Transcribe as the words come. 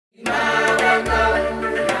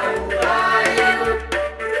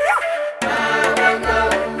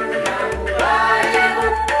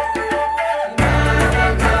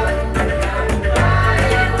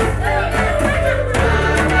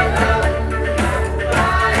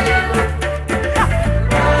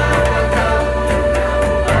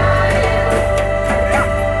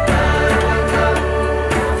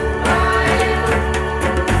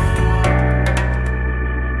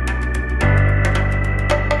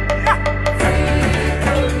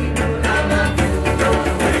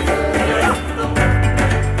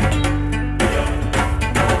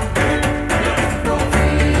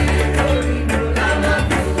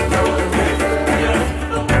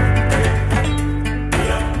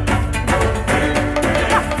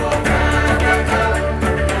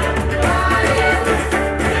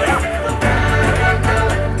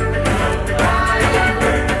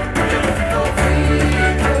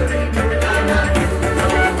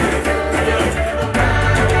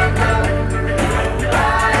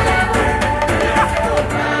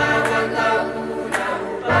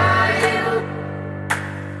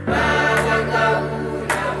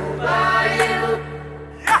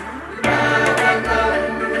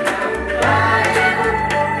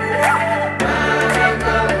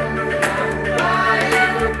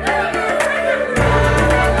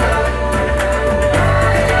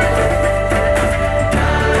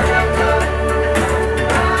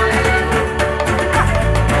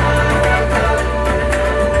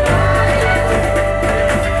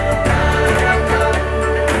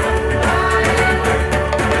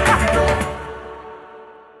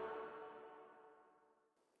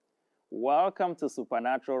welcome to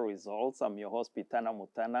Supernatural Results. I'm your host,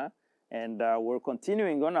 Pitana, and we're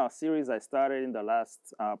continuing on our series I started in the last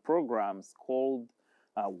programs called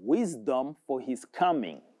Wisdom for His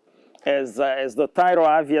Coming. As the title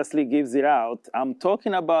obviously gives it out, I'm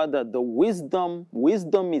talking about that the wisdom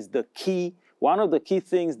is the key, one of the key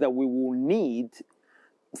things that we will need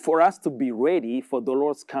for us to be ready for the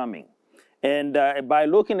Lord's coming. And by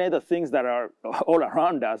looking at the things that are all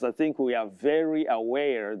around us, I think we are very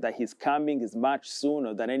aware that His coming is much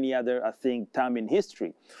sooner than any other, time in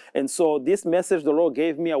history. And so this message the Lord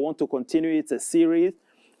gave me, I want to continue. It's a series.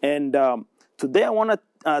 And today I want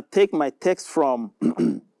to take my text from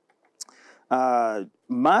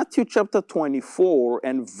Matthew chapter 24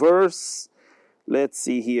 and verse, let's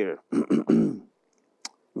see here,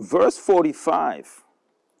 verse 45.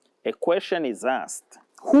 A question is asked.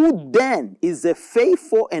 Who then is a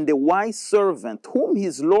faithful and a wise servant whom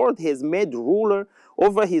his Lord has made ruler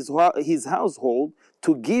over his household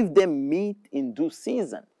to give them meat in due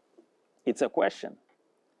season? It's a question.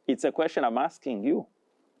 It's a question I'm asking you.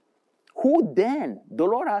 Who then? The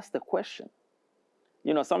Lord asked the question.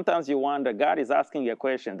 You know, sometimes you wonder, God is asking a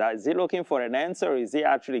question. Is He looking for an answer, or is He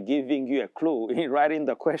actually giving you a clue in writing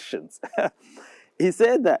the questions? He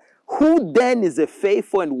said that, who then is a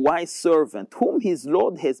faithful and wise servant, whom his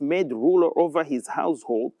Lord has made ruler over his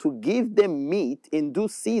household to give them meat in due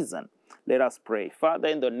season? Let us pray. Father,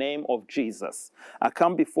 in the name of Jesus, I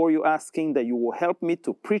come before you asking that you will help me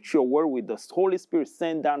to preach your word with the Holy Spirit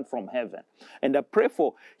sent down from heaven. And I pray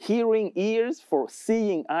for hearing ears, for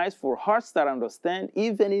seeing eyes, for hearts that understand,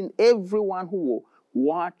 even in everyone who will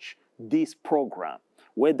watch this program.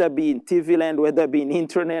 Whether it be in TV land, whether it be in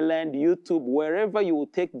internet land, YouTube, wherever you will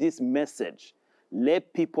take this message,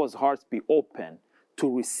 let people's hearts be open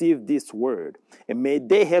to receive this word. And may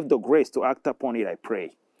they have the grace to act upon it, I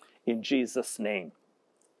pray, in Jesus' name.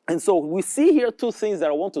 And so we see here two things that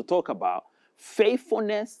I want to talk about,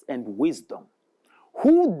 faithfulness and wisdom.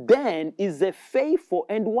 Who then is a faithful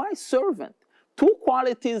and wise servant? Two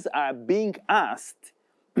qualities are being asked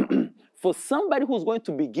for somebody who's going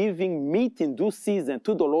to be giving meat in due season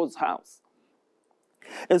to the Lord's house.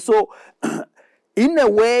 And so, in a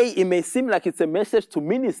way, it may seem like it's a message to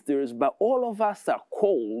ministers, but all of us are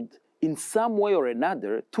called in some way or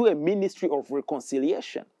another to a ministry of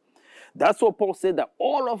reconciliation. That's what Paul said, that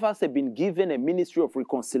all of us have been given a ministry of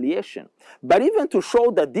reconciliation. But even to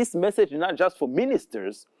show that this message is not just for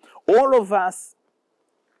ministers, all of us,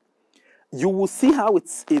 you will see how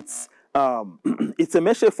it's a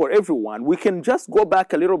message for everyone. We can just go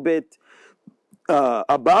back a little bit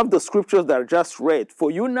above the scriptures that are just read,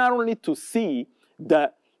 for you not only to see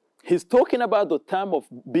that he's talking about the time of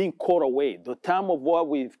being caught away, the time of what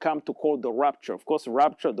we've come to call the rapture. Of course,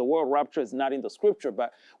 rapture, the word rapture is not in the scripture,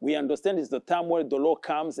 but we understand it's the time where the Lord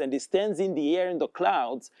comes and he stands in the air in the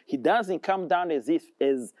clouds. He doesn't come down as in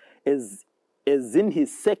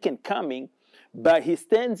his second coming, but he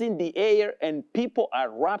stands in the air and people are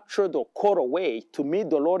raptured or caught away to meet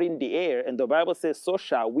the Lord in the air. And the Bible says, so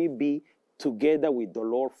shall we be together with the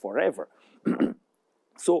Lord forever.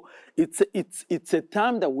 So it's a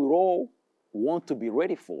time that we all want to be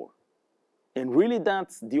ready for. And really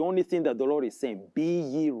that's the only thing that the Lord is saying, be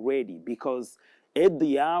ye ready, because at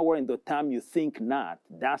the hour and the time you think not,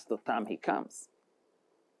 that's the time he comes.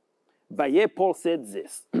 But yet Paul said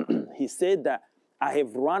this. He said that I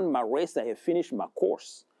have run my race, I have finished my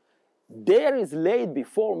course. There is laid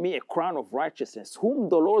before me a crown of righteousness, whom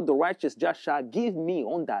the Lord the righteous judge shall give me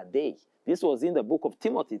on that day. This was in the book of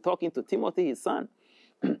Timothy, talking to Timothy, his son.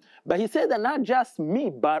 But he said that not just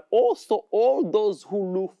me, but also all those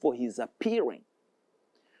who look for his appearing.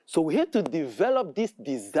 So we have to develop this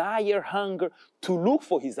desire, hunger to look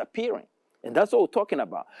for his appearing. And that's what we're talking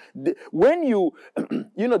about. When you,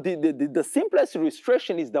 the simplest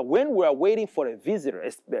illustration is that when we are waiting for a visitor,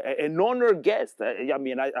 an honored guest,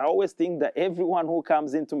 I always think that everyone who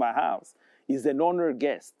comes into my house is an honored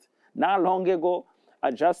guest. Not long ago, I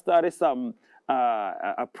just started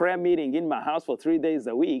a prayer meeting in my house for 3 days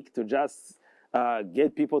a week to just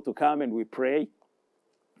get people to come and we pray.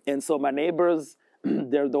 And so my neighbors,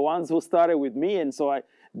 they're the ones who started with me, and so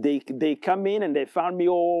they come in and they found me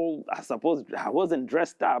all, I suppose I wasn't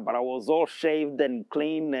dressed up, but I was all shaved and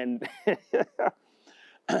clean, and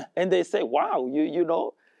and they say, wow,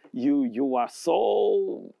 you are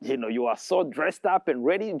so dressed up and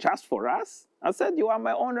ready just for us. I said, you are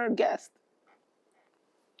my honored guest.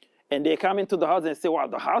 And they come into the house and say, wow,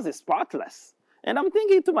 the house is spotless. And I'm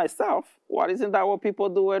thinking to myself, what, isn't that what people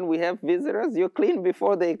do when we have visitors? You clean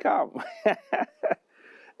before they come.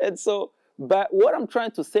 And so, but what I'm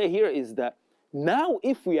trying to say here is that now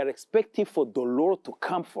if we are expecting for the Lord to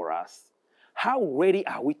come for us, how ready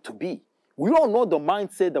are we to be? We all know the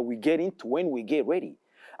mindset that we get into when we get ready.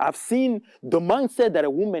 I've seen the mindset that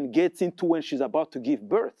a woman gets into when she's about to give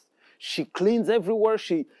birth. She cleans everywhere.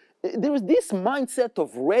 There is this mindset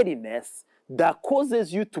of readiness that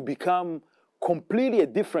causes you to become completely a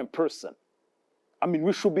different person. I mean,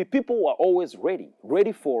 we should be people who are always ready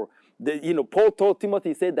for Paul told Timothy,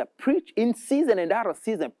 he said that preach in season and out of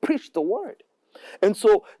season, preach the word. And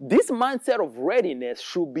so this mindset of readiness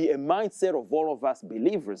should be a mindset of all of us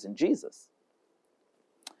believers in Jesus.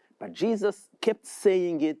 But Jesus kept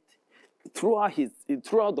saying it throughout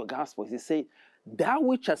the Gospels. He said, that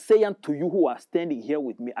which I say unto you who are standing here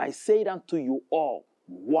with me, I say it unto you all,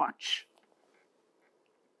 watch.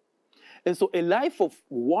 And so a life of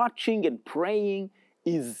watching and praying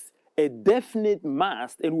is a definite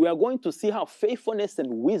must, and we are going to see how faithfulness and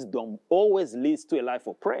wisdom always leads to a life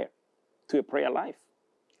of prayer, to a prayer life.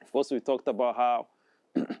 Of course, we talked about how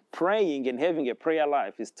praying and having a prayer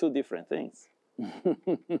life is two different things.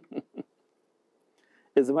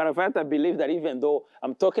 As a matter of fact, I believe that even though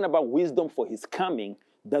I'm talking about wisdom for his coming,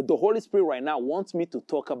 that the Holy Spirit right now wants me to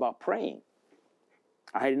talk about praying.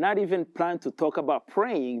 I had not even planned to talk about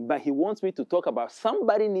praying, but he wants me to talk about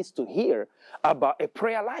somebody needs to hear about a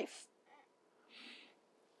prayer life.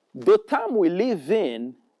 The time we live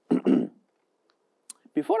in,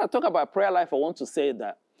 before I talk about prayer life, I want to say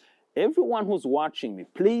that everyone who's watching me,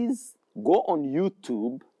 please go on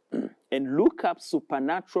YouTube and look up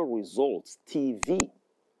Supernatural Results TV.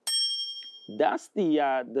 That's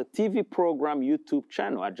the TV program YouTube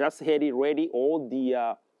channel. I just had it ready. All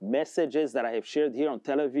the messages that I have shared here on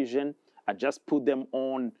television, I just put them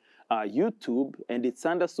on YouTube, and it's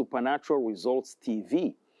under Supernatural Results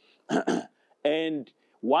TV. And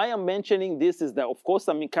why I'm mentioning this is that, of course,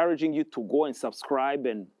 I'm encouraging you to go and subscribe,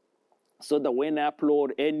 and so that when I upload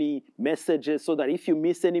any messages, so that if you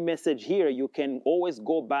miss any message here, you can always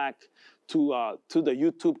go back to the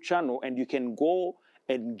YouTube channel, and you can go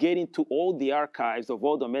and get into all the archives of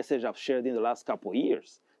all the messages I've shared in the last couple of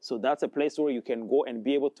years. So that's a place where you can go and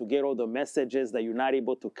be able to get all the messages that you're not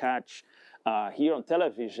able to catch here on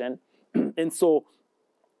television. And so,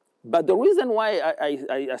 but the reason why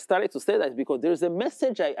I started to say that is because there's a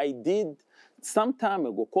message I did some time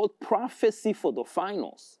ago called Prophecy for the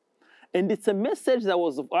Finals. And it's a message that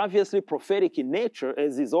was obviously prophetic in nature,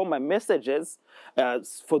 as is all my messages.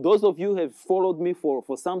 For those of you who have followed me for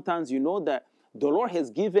some time, you know that the Lord has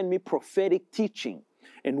given me prophetic teaching.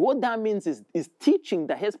 And what that means is teaching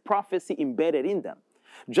that has prophecy embedded in them.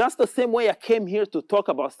 Just the same way I came here to talk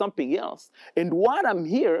about something else. And while I'm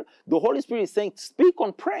here, the Holy Spirit is saying, speak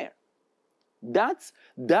on prayer. That's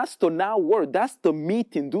the now word. That's the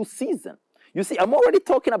meat in due season. You see, I'm already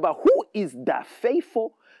talking about who is that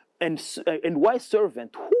faithful and wise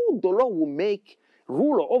servant who the Lord will make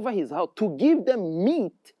ruler over his house to give them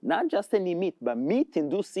meat, not just any meat, but meat in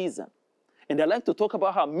due season. And I like to talk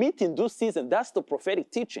about how meat in due season, that's the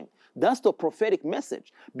prophetic teaching. That's the prophetic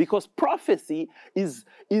message. Because prophecy is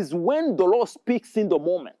when the Lord speaks in the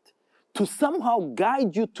moment to somehow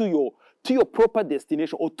guide you to your proper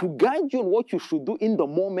destination, or to guide you in what you should do in the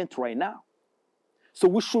moment right now. So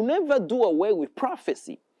we should never do away with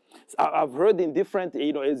prophecy. I've heard in different,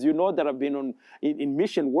 as you know, that I've been in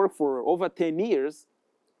mission work for over 10 years,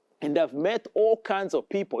 and I've met all kinds of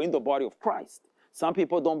people in the body of Christ. Some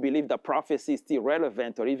people don't believe that prophecy is still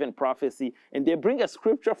relevant, or even prophecy, and they bring a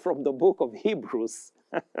scripture from the book of Hebrews.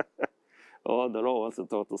 Oh, the Lord wants to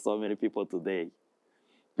talk to so many people today.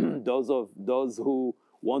 Those who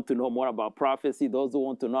want to know more about prophecy, those who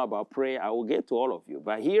want to know about prayer, I will get to all of you.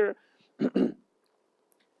 But here,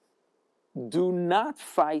 do not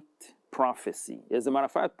fight prophecy. As a matter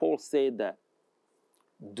of fact, Paul said that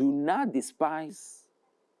do not despise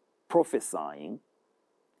prophesying,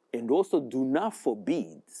 and also do not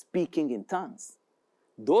forbid speaking in tongues.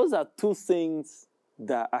 Those are two things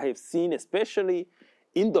that I have seen, especially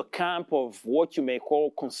in the camp of what you may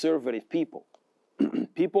call conservative people.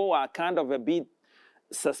 People are kind of a bit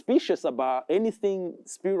suspicious about anything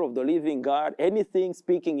Spirit of the living God, anything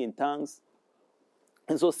speaking in tongues.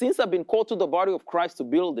 And so since I've been called to the body of Christ to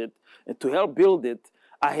build it, and to help build it,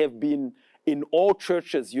 I have been in all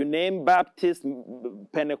churches. You name Baptists,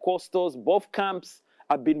 Pentecostals, both camps.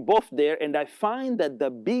 I've been both there, and I find that the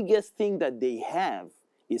biggest thing that they have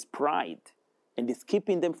is pride, and it's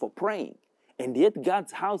keeping them from praying. And yet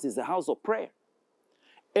God's house is a house of prayer.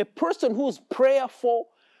 A person who's prayerful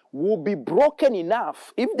will be broken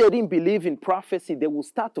enough. If they didn't believe in prophecy, they will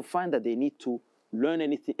start to find that they need to learn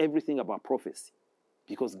everything about prophecy.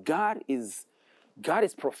 Because God is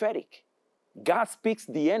prophetic. God speaks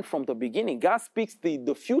the end from the beginning. God speaks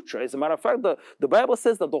the future. As a matter of fact, the Bible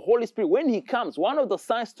says that the Holy Spirit, when he comes, one of the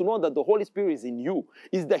signs to know that the Holy Spirit is in you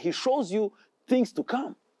is that he shows you things to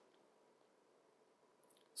come.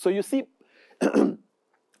 So you see,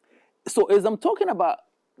 so as I'm talking about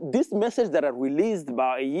this message that I released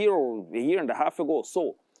about a year or a year and a half ago or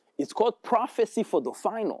so, it's called Prophecy for the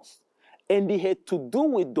Finals. And it had to do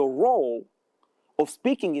with the role of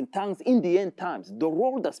speaking in tongues in the end times. The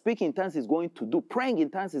role that speaking in tongues is going to do, praying in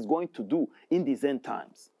tongues is going to do in these end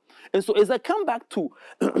times. And so as I come back to,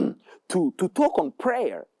 to talk on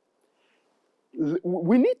prayer,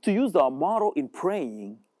 we need to use our model in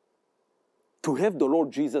praying to have the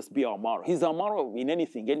Lord Jesus be our model. He's our model in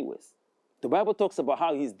anything anyways. The Bible talks about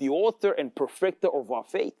how he's the author and perfecter of our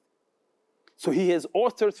faith. So he has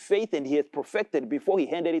authored faith and he has perfected before he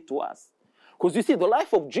handed it to us. Because you see, the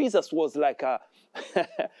life of Jesus was like a,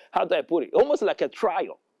 how do I put it? Almost like a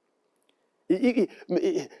trial.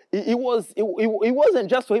 It wasn't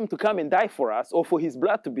just for him to come and die for us or for his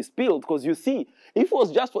blood to be spilled. Because you see, if it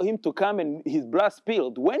was just for him to come and his blood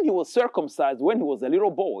spilled, when he was circumcised, when he was a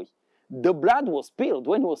little boy, the blood was spilled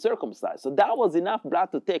when he was circumcised. So that was enough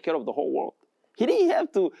blood to take care of the whole world. He didn't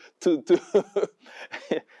have to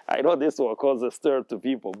I know this will cause a stir to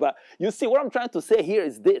people, but you see, what I'm trying to say here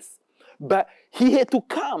is this. But he had to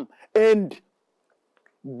come and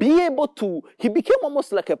be able to, he became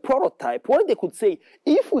almost like a prototype where they could say,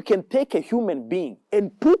 if we can take a human being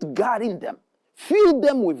and put God in them, fill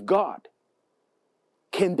them with God,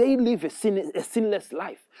 can they live a sinless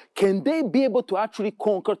life? Can they be able to actually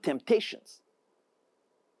conquer temptations?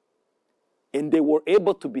 And they were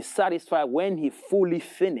able to be satisfied when he fully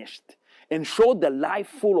finished and showed the life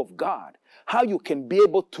full of God. How you can be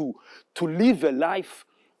able to live a life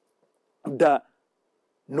that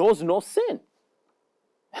knows no sin.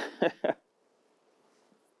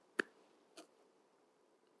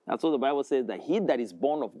 That's what the Bible says, that he that is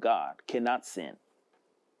born of God cannot sin.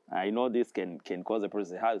 I know this can cause a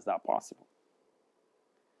person to say, how is that possible?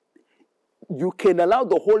 You can allow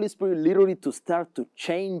the Holy Spirit literally to start to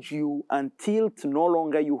change you until it's no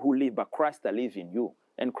longer you who live, but Christ that lives in you.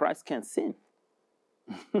 And Christ can't sin.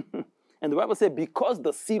 And the Bible says, because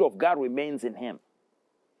the seed of God remains in him.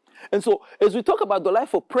 And so, as we talk about the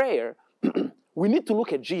life of prayer, we need to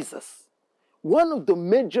look at Jesus. One of the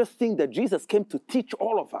major things that Jesus came to teach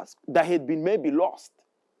all of us that had been maybe lost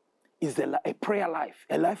is a prayer life,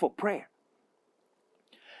 a life of prayer.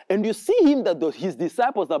 And you see him that his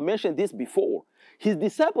disciples, I mentioned this before, his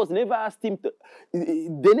disciples never asked him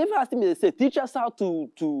they said, teach us how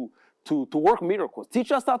to work miracles,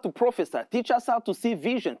 teach us how to prophesy, teach us how to see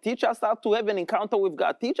vision, teach us how to have an encounter with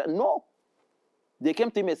God. No. They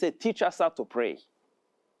came to him and said, teach us how to pray.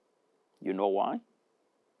 You know why?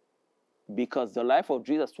 Because the life of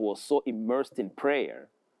Jesus was so immersed in prayer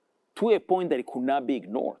to a point that it could not be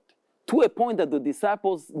ignored. To a point that the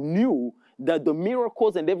disciples knew that the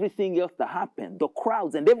miracles and everything else that happened, the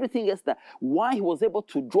crowds and everything else, that why he was able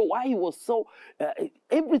to draw, why he was so,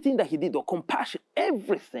 everything that he did, the compassion,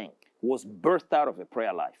 everything was birthed out of a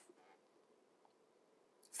prayer life.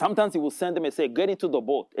 Sometimes he will send them and say, get into the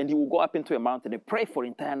boat, and he will go up into a mountain and pray for the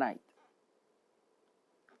entire night.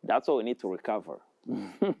 That's all we need to recover.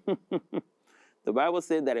 The Bible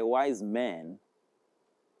says that a wise man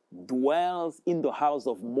dwells in the house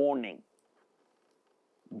of mourning,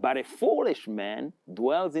 but a foolish man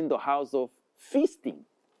dwells in the house of feasting.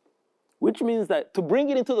 Which means that, to bring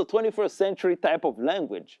it into the 21st century type of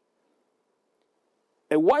language,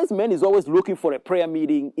 a wise man is always looking for a prayer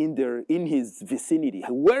meeting in his vicinity.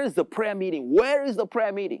 Where is the prayer meeting? Where is the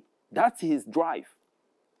prayer meeting? That's his drive.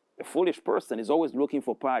 A foolish person is always looking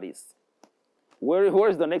for parties.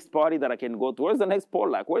 Where's the next party that I can go to? Where's the next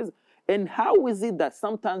potluck? And how is it that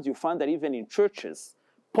sometimes you find that even in churches,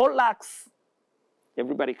 potlucks,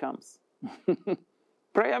 everybody comes.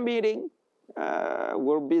 Prayer meeting,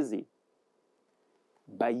 we're busy.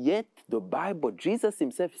 But yet, the Bible, Jesus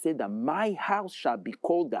himself said that my house shall be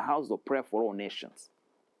called the house of prayer for all nations.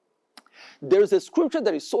 There's a scripture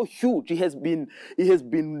that is so huge. It has been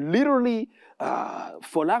literally,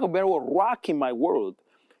 for lack of a better word, rocking my world.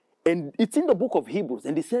 And it's in the book of Hebrews,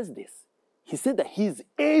 and it says this. He said that he's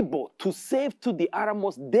able to save to the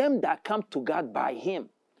uttermost them that come to God by him,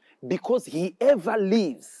 because he ever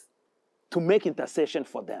lives to make intercession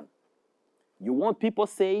for them. You want people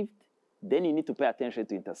saved? Then you need to pay attention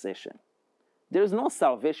to intercession. There is no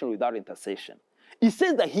salvation without intercession. He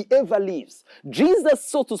says that he ever lives. Jesus,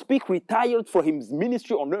 so to speak, retired from his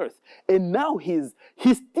ministry on earth, and now he's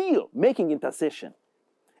still making intercession.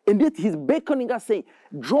 And yet he's beckoning us, saying,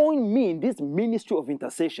 join me in this ministry of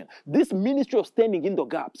intercession, this ministry of standing in the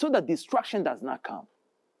gap, so that distraction does not come.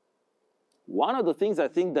 One of the things I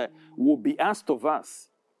think that will be asked of us,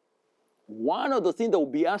 one of the things that will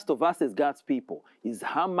be asked of us as God's people is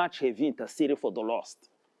how much have you interceded for the lost?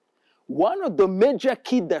 One of the major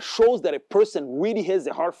keys that shows that a person really has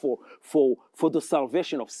a heart for the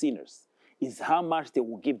salvation of sinners is how much they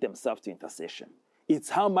will give themselves to intercession. It's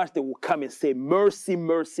how much they will come and say, mercy,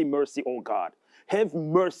 mercy, mercy, oh God. Have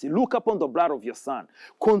mercy. Look upon the blood of your son.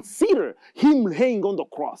 Consider him hanging on the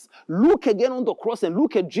cross. Look again on the cross and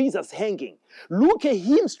look at Jesus hanging. Look at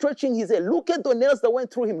him stretching his head. Look at the nails that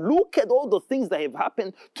went through him. Look at all the things that have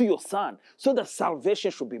happened to your son so that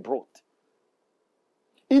salvation should be brought.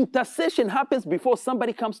 Intercession happens before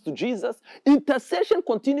somebody comes to Jesus. Intercession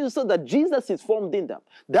continues so that Jesus is formed in them.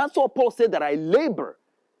 That's what Paul said, that I labor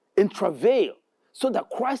and travail so that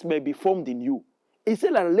Christ may be formed in you. He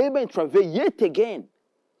said, I labor and travail yet again.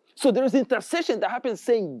 So there is intercession that happens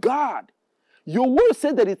saying, God, your word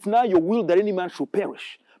said that it's not your will that any man should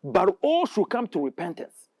perish, but all should come to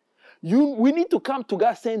repentance. We need to come to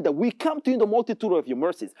God saying that we come to you in the multitude of your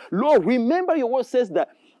mercies. Lord, remember your word says that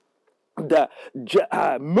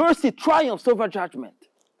mercy triumphs over judgment.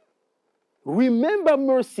 Remember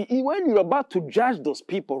mercy. When you're about to judge those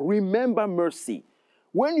people, remember mercy.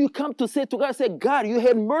 When you come to say to God, say, God, you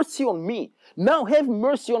had mercy on me. Now have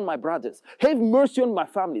mercy on my brothers. Have mercy on my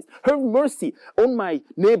families. Have mercy on my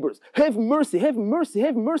neighbors. Have mercy, have mercy,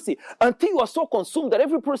 have mercy. Until you are so consumed that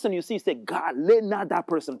every person you see, say, God, let not that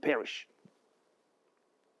person perish.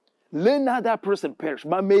 Let not that person perish,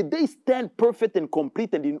 but may they stand perfect and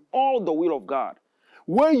complete and in all the will of God.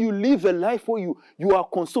 When you live a life where you are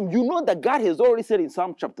consumed, you know that God has already said in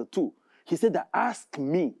Psalm chapter 2, he said that ask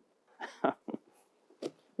me.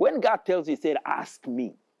 When God tells you, he said, ask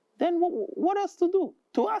me, then what else to do?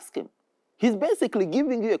 To ask him. He's basically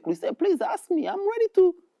giving you a clue. He said, please ask me. I'm ready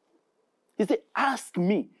to. He said, ask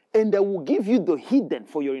me, and I will give you the hidden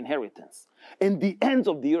for your inheritance and the ends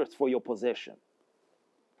of the earth for your possession.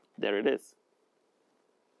 There it is.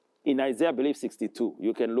 In Isaiah, I believe 62,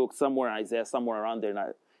 you can look somewhere in Isaiah, somewhere around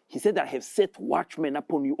there. He said, I have set watchmen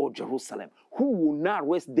upon you, O Jerusalem, who will not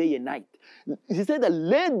rest day and night. He said that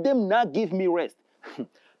let them not give me rest.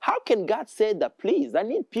 How can God say that, please, I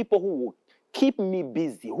need people who will keep me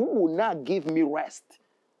busy, who will not give me rest?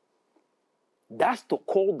 That's the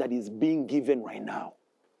call that is being given right now.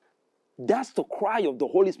 That's the cry of the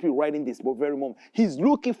Holy Spirit right in this very moment. He's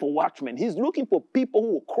looking for watchmen. He's looking for people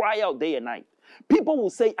who will cry out day and night. People will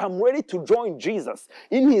say, I'm ready to join Jesus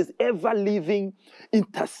in his ever-living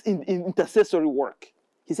intercessory work.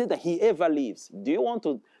 He said that he ever lives. Do you want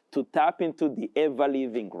to tap into the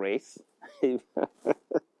ever-living grace?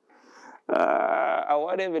 I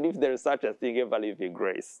wonder even if there is such a thing, ever-living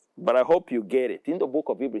grace. But I hope you get it. In the book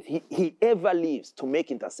of Hebrews, he ever lives to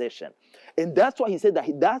make intercession. And that's why he said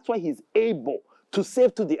that's why he's able to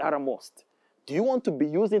save to the uttermost. Do you want to be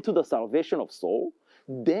used into the salvation of soul?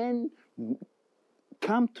 Then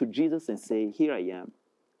come to Jesus and say, here I am.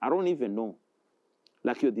 I don't even know.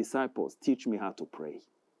 Like your disciples, teach me how to pray.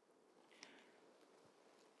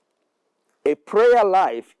 A prayer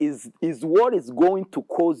life is what is going to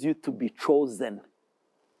cause you to be chosen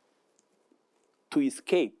to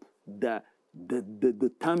escape the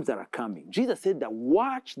times that are coming. Jesus said that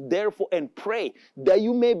watch therefore and pray that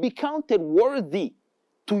you may be counted worthy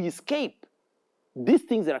to escape these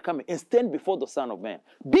things that are coming and stand before the Son of Man.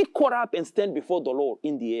 Be caught up and stand before the Lord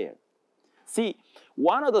in the air. See,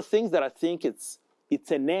 one of the things that I think it's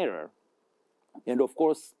an error, and of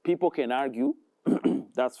course people can argue,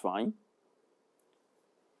 that's fine,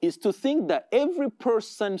 is to think that every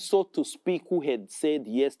person, so to speak, who had said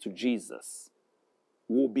yes to Jesus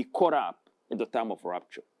will be caught up in the time of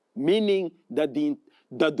rapture. Meaning that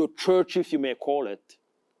the church, if you may call it,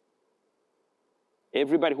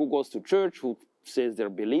 everybody who goes to church, who says they're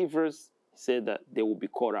believers, said that they will be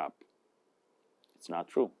caught up. It's not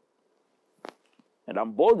true. And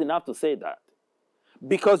I'm bold enough to say that.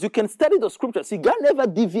 Because you can study the scriptures. See, God never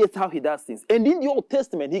deviates how he does things. And in the Old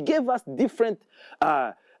Testament, he gave us different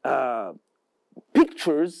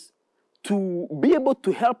pictures to be able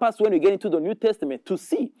to help us when we get into the New Testament to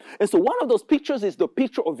see. And so one of those pictures is the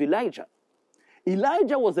picture of Elijah.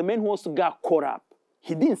 Elijah was a man who also got caught up.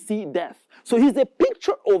 He didn't see death. So he's a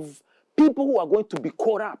picture of people who are going to be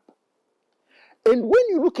caught up. And when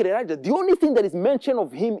you look at Elijah, the only thing that is mentioned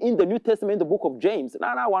of him in the New Testament, in the book of James,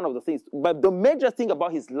 not one of the things, but the major thing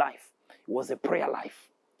about his life was a prayer life.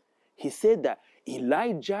 He said that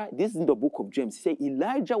Elijah, this is in the book of James, he said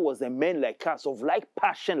Elijah was a man like us, of like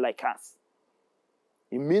passion like us.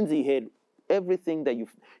 It means he had everything that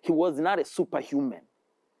he was not a superhuman.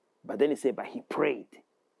 But then he said, but he prayed.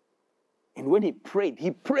 And when he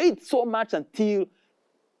prayed so much until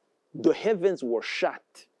the heavens were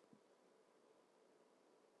shut.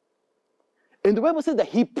 And the Bible says that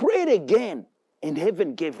he prayed again and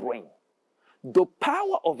heaven gave rain. The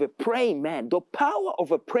power of a praying man, the power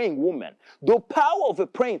of a praying woman, the power of a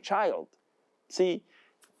praying child. See,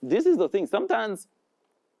 this is the thing. Sometimes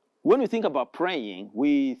when we think about praying,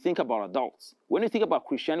 we think about adults. When we think about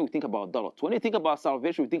Christianity, we think about adults. When we think about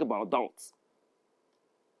salvation, we think about adults.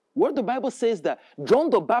 Where the Bible says that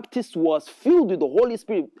John the Baptist was filled with the Holy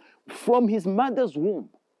Spirit from his mother's womb.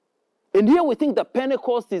 And here we think that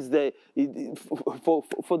Pentecost is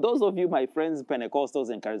for those of you, my friends, Pentecostals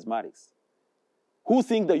and Charismatics, who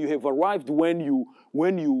think that you have arrived when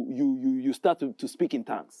you start to speak in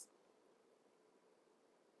tongues.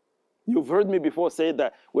 You've heard me before say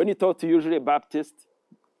that when you talk to usually a Baptist,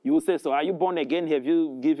 you will say, so are you born again? Have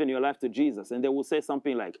you given your life to Jesus? And they will say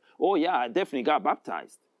something like, oh yeah, I definitely got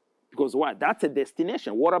baptized. Because why? That's a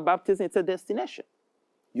destination. Water baptism, it's a destination.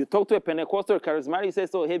 You talk to a Pentecostal or Charismatic, you say,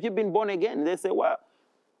 so have you been born again? And they say, well,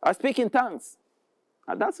 I speak in tongues.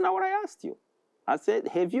 And that's not what I asked you. I said,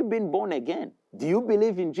 have you been born again? Do you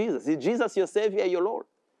believe in Jesus? Is Jesus your Savior, your Lord?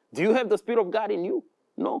 Do you have the Spirit of God in you?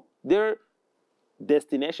 No. Their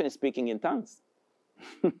destination is speaking in tongues.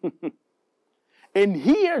 And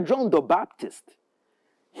here, John the Baptist,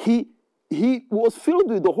 he was filled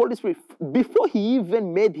with the Holy Spirit before he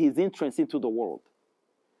even made his entrance into the world.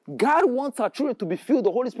 God wants our children to be filled with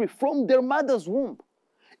the Holy Spirit from their mother's womb.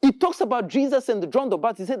 It talks about Jesus and John the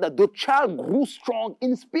Baptist. He said that the child grew strong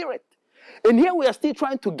in spirit. And here we are still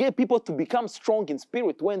trying to get people to become strong in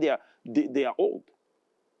spirit when they are old.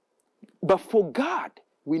 But for God,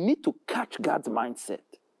 we need to catch God's mindset.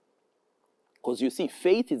 Because you see,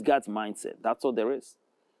 faith is God's mindset. That's all there is.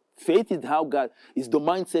 Faith is the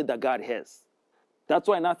mindset that God has. That's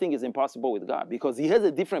why nothing is impossible with God, because he has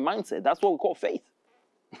a different mindset. That's what we call faith.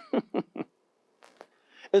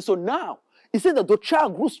 And so now, he said that the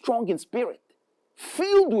child grew strong in spirit,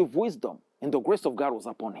 filled with wisdom, and the grace of God was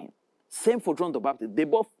upon him. Same for John the Baptist. They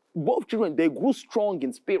both children, they grew strong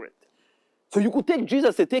in spirit. So you could take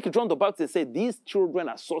Jesus and take John the Baptist and say, these children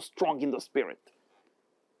are so strong in the spirit.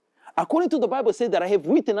 According to the Bible, it says that I have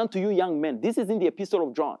written unto you young men. This is in the epistle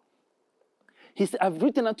of John. He said, I've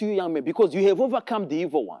written unto you young men because you have overcome the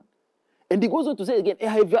evil one. And he goes on to say again, I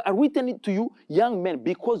have written it to you young men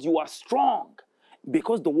because you are strong,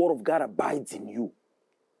 because the word of God abides in you.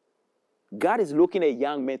 God is looking at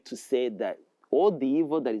young men to say that all the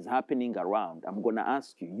evil that is happening around, I'm going to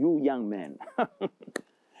ask you, you young men,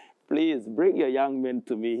 please bring your young men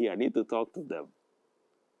to me here. I need to talk to them.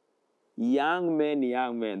 Young men,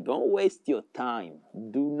 don't waste your time.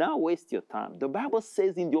 Do not waste your time. The Bible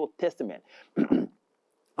says in the Old Testament,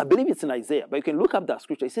 I believe it's in Isaiah, but you can look up that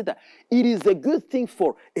scripture. It said that it is a good thing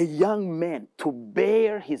for a young man to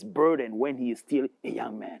bear his burden when he is still a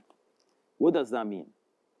young man. What does that mean?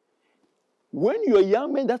 When you're a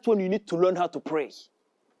young man, that's when you need to learn how to pray.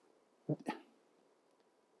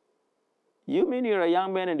 You mean you're a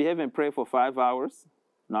young man and you haven't prayed for 5 hours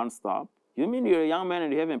nonstop? You mean you're a young man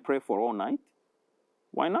and you haven't prayed for all night?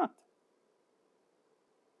 Why not?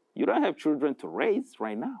 You don't have children to raise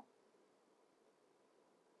right now.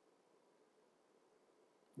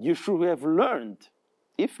 You should have learned.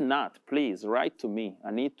 If not, please write to me.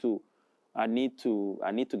 I need to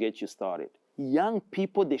get you started. Young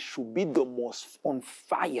people, they should be the most on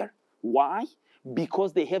fire. Why?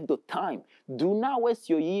 Because they have the time. Do not waste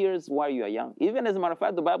your years while you are young. Even as a matter of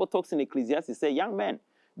fact, the Bible talks in Ecclesiastes, say, young men,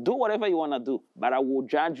 do whatever you want to do, but I will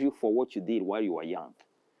judge you for what you did while you were young.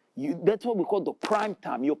 That's what we call the prime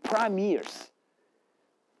time, your prime years.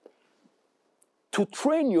 To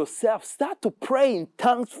train yourself, start to pray in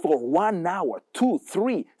tongues for 1 hour, 2,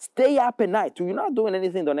 3. Stay up at night. You're not doing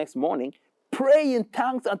anything the next morning. Pray in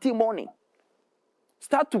tongues until morning.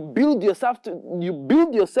 Start to build yourself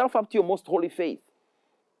up to your most holy faith.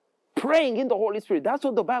 Praying in the Holy Spirit. That's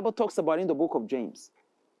what the Bible talks about in the book of James.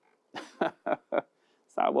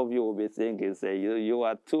 Some of you will be thinking, say, you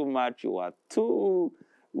are too much, you are too...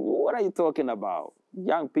 What are you talking about?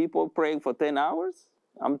 Young people praying for 10 hours?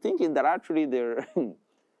 I'm thinking that actually they're...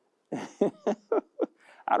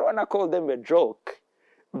 I don't want to call them a joke,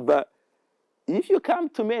 but if you come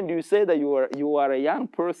to me and you say that you are a young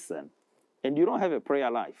person and you don't have a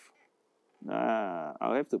prayer life,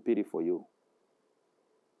 I'll have to pity for you.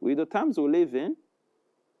 With the times we live in,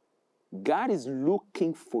 God is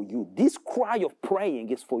looking for you. This cry of praying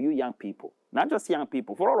is for you young people. Not just young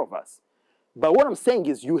people, for all of us. But what I'm saying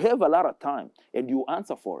is you have a lot of time and you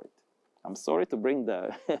answer for it. I'm sorry to bring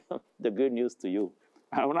the, the good news to you.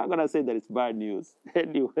 I'm not going to say that it's bad news.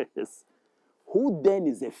 Anyways, who then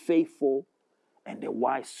is a faithful and a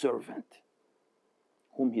wise servant,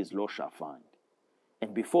 whom his Lord shall find?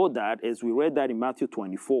 And before that, as we read that in Matthew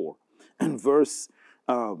 24 and verse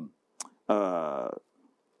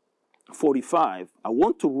 45, I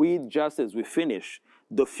want to read, just as we finish,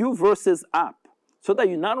 the few verses up, so that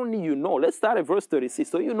you not only let's start at verse 36,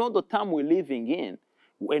 so you know the time we're living in,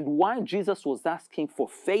 and why Jesus was asking for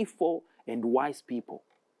faithful and wise people.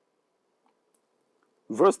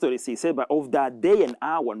 Verse 36 said, but of that day and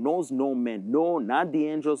hour knows no man, no, not the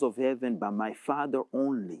angels of heaven, but my Father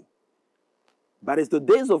only. But as the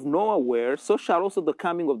days of Noah were, so shall also the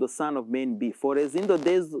coming of the Son of Man be. For as in the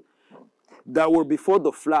days that were before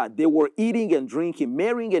the flood, they were eating and drinking,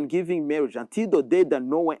 marrying and giving marriage, until the day that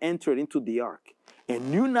Noah entered into the ark,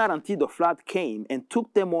 and knew not until the flood came and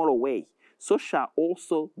took them all away. So shall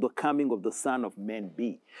also the coming of the Son of Man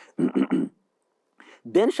be.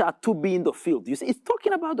 Then shall two be in the field. You see, it's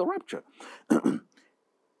talking about the rapture.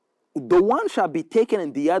 The one shall be taken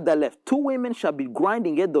and the other left. Two women shall be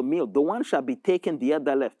grinding at the mill. The one shall be taken, the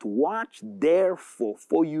other left. Watch therefore,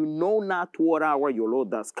 for you know not what hour your Lord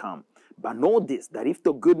does come. But know this, that if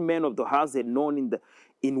the good man of the house had known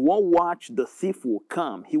in what watch the thief will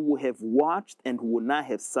come, he would have watched and would not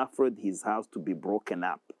have suffered his house to be broken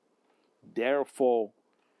up. Therefore,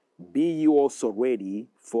 be you also ready,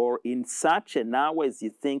 for in such an hour as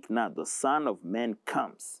you think not, the Son of Man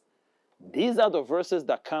comes. These are the verses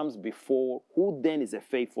that comes before, who then is a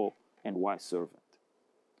faithful and wise servant.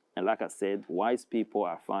 And like I said, wise people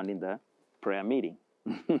are found in the prayer meeting.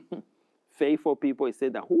 Faithful people, he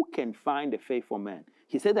said that who can find a faithful man?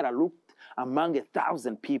 He said that I looked among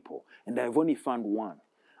 1,000 people and I've only found one.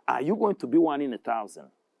 Are you going to be one in 1,000?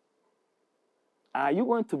 Are you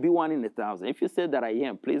going to be one in 1,000? If you said that I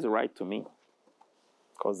am, please write to me.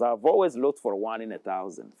 Because I've always looked for one in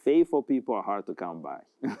 1,000. Faithful people are hard to come by.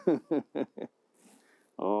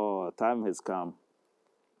 Oh, time has come.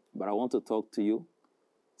 But I want to talk to you.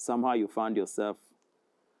 Somehow you found yourself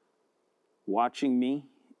watching me,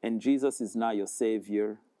 and Jesus is now your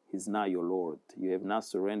Savior. He's now your Lord. You have not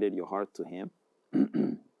surrendered your heart to Him.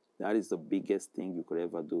 That is the biggest thing you could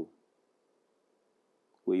ever do.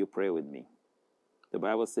 Will you pray with me? The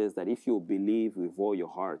Bible says that if you believe with all your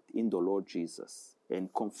heart in the Lord Jesus and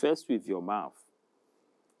confess with your mouth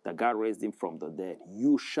that God raised him from the dead,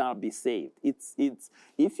 you shall be saved. It's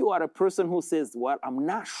if you are a person who says, well, I'm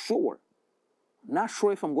not sure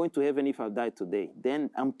if I'm going to heaven if I die today, then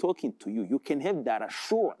I'm talking to you. You can have that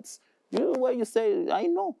assurance. You know where you say, I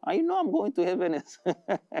know I'm going to heaven.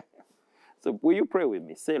 So will you pray with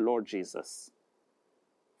me? Say, Lord Jesus,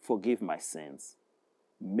 forgive my sins.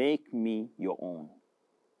 Make me your own.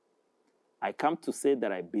 I come to say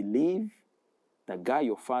that I believe that God,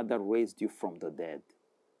 your Father, raised you from the dead.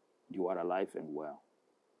 You are alive and well.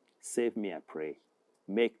 Save me, I pray.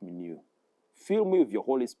 Make me new. Fill me with your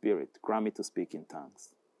Holy Spirit. Grant me to speak in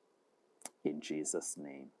tongues. In Jesus'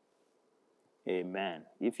 name. Amen.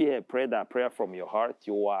 If you have prayed that prayer from your heart,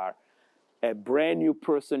 you are a brand new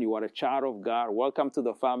person. You are a child of God. Welcome to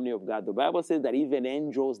the family of God. The Bible says that even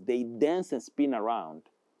angels, they dance and spin around,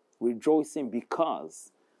 rejoicing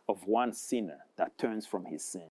because of one sinner that turns from his sin.